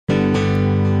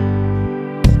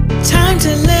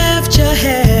to lift your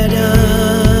head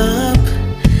up.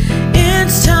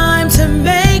 It's time to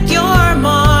make your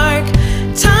mark.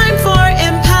 Time for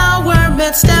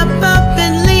empowerment. Step up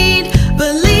and lead.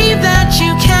 Believe that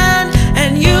you can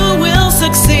and you will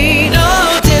succeed.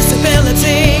 Oh,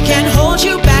 disability can't hold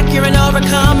you back. You're an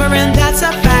overcomer and that's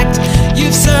a fact.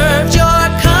 You've served your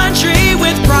country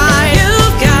with pride.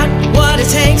 You've got what it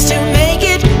takes to make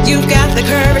it. You've got the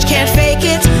courage, can't fake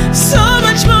it. So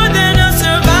much more than a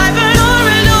survivor or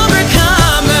an overcomer.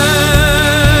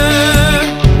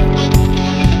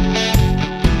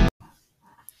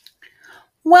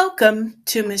 Welcome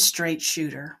to Miss Straight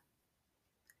Shooter.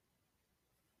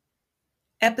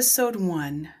 Episode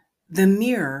 1, The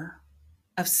Mirror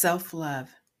of Self-Love.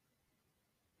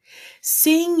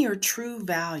 Seeing your true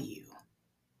value.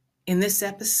 In this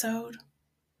episode,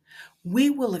 we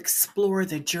will explore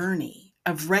the journey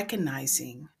of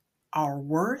recognizing our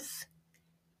worth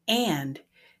and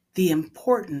the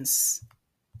importance,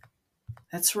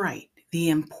 that's right, the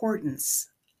importance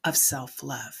of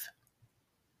self-love.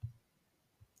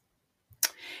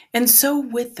 And so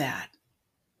with that,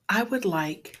 I would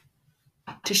like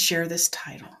to share this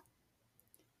title.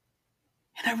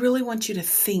 And I really want you to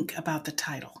think about the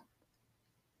title.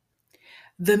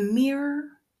 The Mirror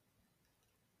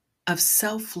of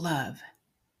Self-Love.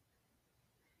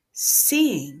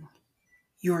 Seeing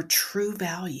your true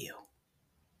value.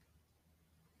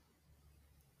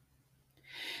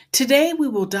 Today we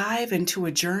will dive into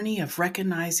a journey of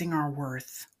recognizing our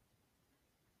worth.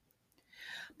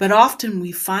 But often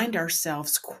we find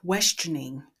ourselves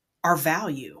questioning our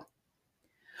value,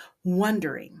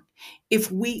 wondering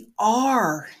if we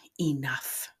are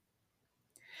enough.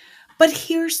 But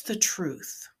here's the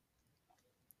truth.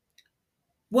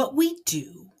 What we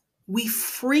do, we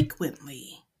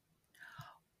frequently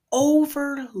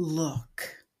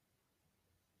overlook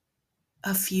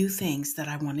a few things that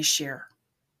I want to share.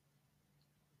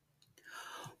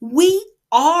 We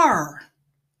are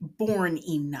born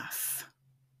enough.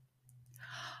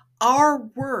 Our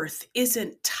worth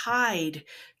isn't tied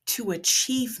to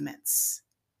achievements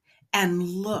and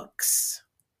looks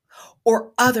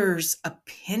or others'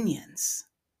 opinions.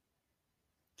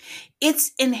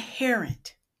 It's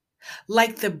inherent,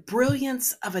 like the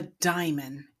brilliance of a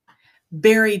diamond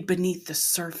buried beneath the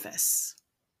surface.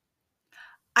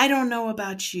 I don't know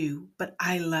about you, but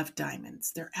I love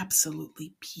diamonds. They're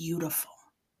absolutely beautiful.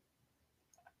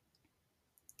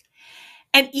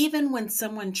 And even when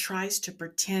someone tries to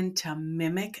pretend to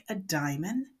mimic a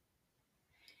diamond,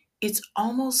 it's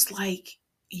almost like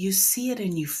you see it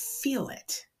and you feel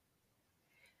it.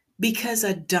 Because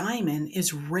a diamond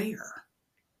is rare.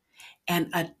 And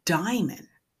a diamond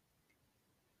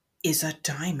is a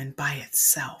diamond by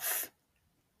itself.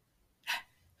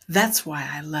 That's why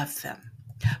I love them.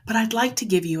 But I'd like to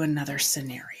give you another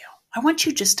scenario. I want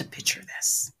you just to picture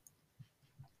this.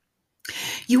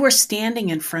 You are standing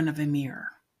in front of a mirror.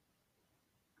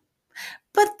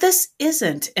 But this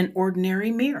isn't an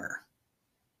ordinary mirror.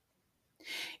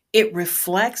 It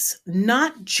reflects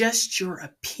not just your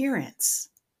appearance,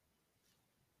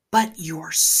 but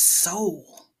your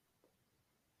soul,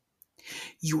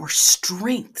 your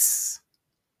strengths,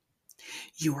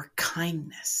 your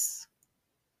kindness.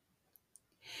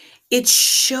 It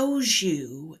shows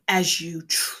you as you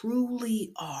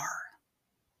truly are,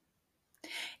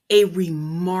 a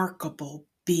remarkable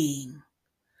being,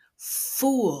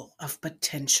 full of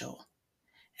potential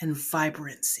and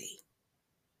vibrancy.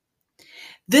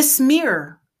 This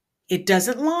mirror, it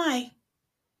doesn't lie.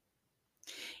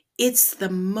 It's the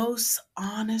most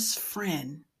honest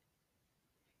friend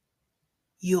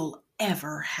you'll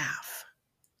ever have.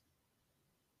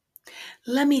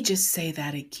 Let me just say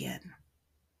that again.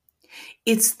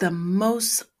 It's the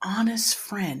most honest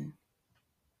friend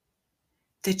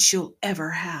that you'll ever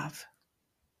have.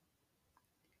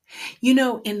 You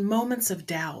know, in moments of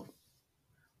doubt,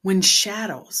 when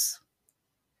shadows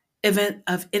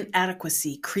of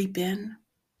inadequacy creep in,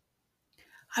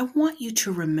 I want you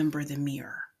to remember the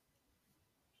mirror.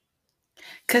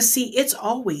 Because see, it's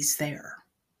always there,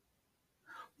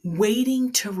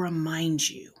 waiting to remind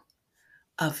you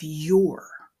of your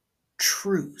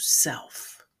true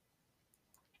self.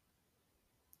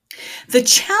 The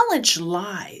challenge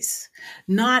lies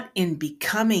not in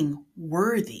becoming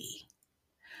worthy,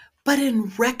 but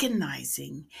in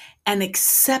recognizing and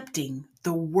accepting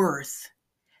the worth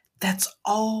that's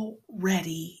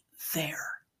already there.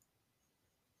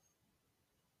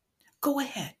 Go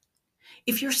ahead.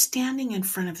 If you're standing in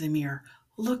front of the mirror,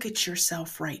 look at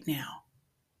yourself right now.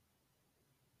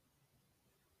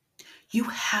 You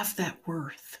have that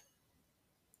worth.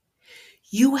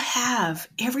 You have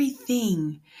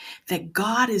everything that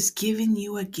God has given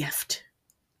you a gift.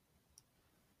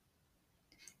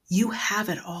 You have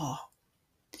it all.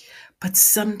 But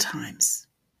sometimes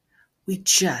we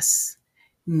just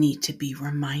need to be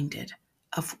reminded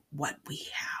of what we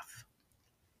have.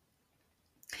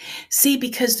 See,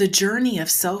 because the journey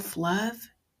of self-love,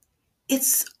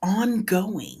 it's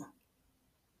ongoing.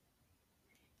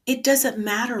 It doesn't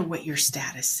matter what your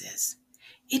status is.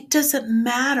 It doesn't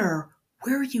matter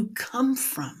where you come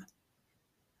from,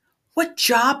 what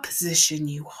job position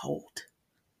you hold.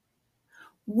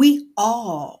 We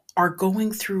all are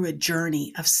going through a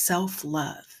journey of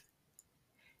self-love.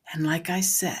 And like I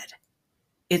said,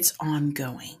 it's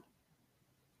ongoing.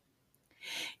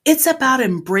 It's about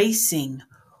embracing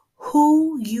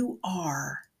who you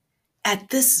are at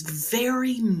this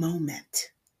very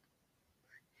moment.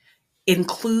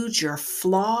 Includes your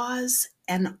flaws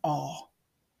and all.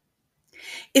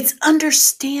 It's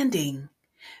understanding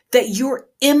that your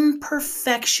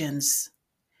imperfections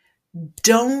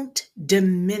don't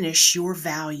diminish your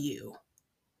value,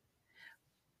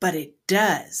 but it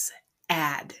does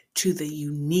add to the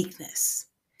uniqueness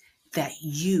that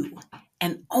you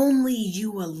and only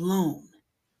you alone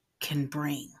can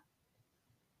bring.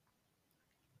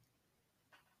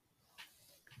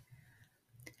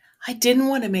 I didn't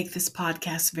want to make this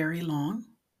podcast very long,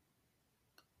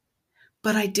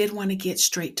 but I did want to get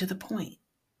straight to the point.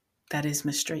 That is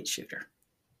Miss Straight Shooter.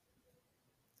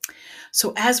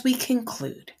 So as we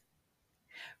conclude,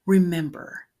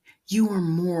 remember, you are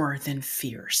more than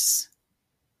fierce.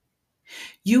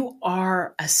 You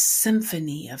are a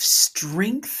symphony of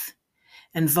strength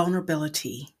and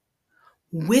vulnerability,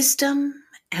 wisdom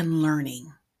and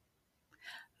learning,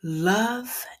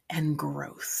 love and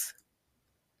growth.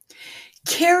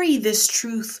 Carry this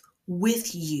truth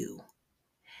with you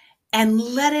and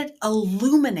let it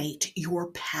illuminate your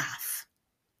path.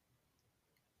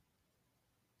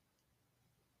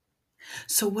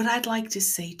 So what I'd like to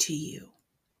say to you,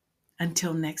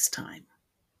 until next time,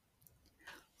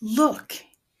 look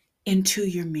into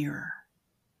your mirror.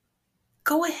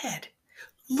 Go ahead,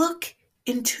 look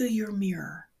into your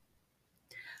mirror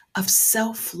of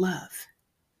self-love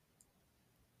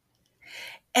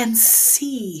and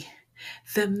see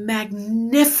the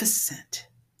magnificent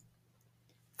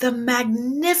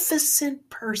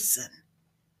person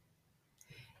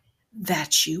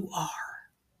that you are.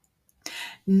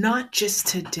 Not just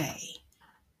today,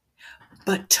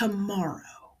 but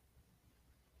tomorrow,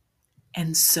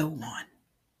 and so on.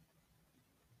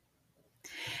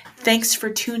 Thanks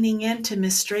for tuning in to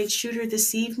Miss Straight Shooter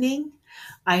this evening.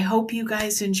 I hope you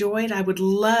guys enjoyed. I would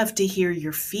love to hear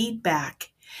your feedback,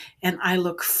 and I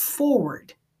look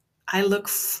forward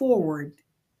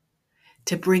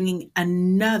to bringing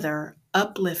another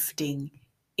uplifting,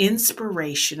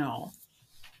 inspirational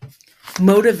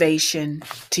motivation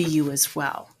to you as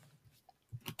well.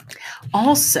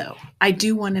 Also, I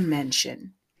do want to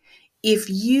mention, if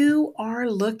you are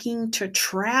looking to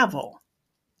travel,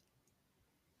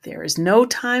 there is no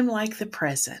time like the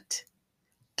present.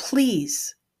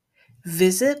 Please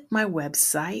visit my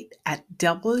website at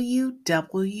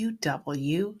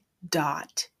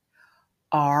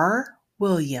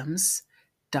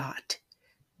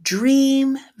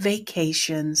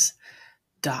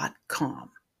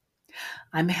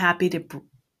I'm happy to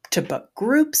book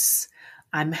groups.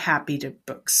 I'm happy to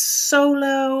book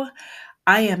solo.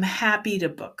 I am happy to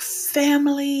book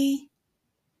family.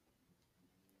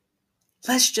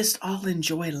 Let's just all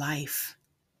enjoy life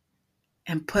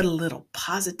and put a little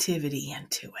positivity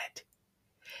into it.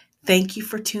 Thank you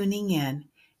for tuning in,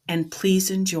 and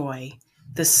please enjoy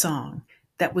the song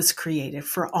that was created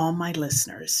for all my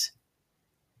listeners.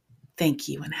 Thank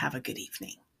you and have a good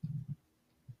evening.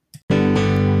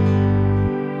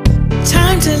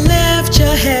 Time to lift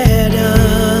your head up.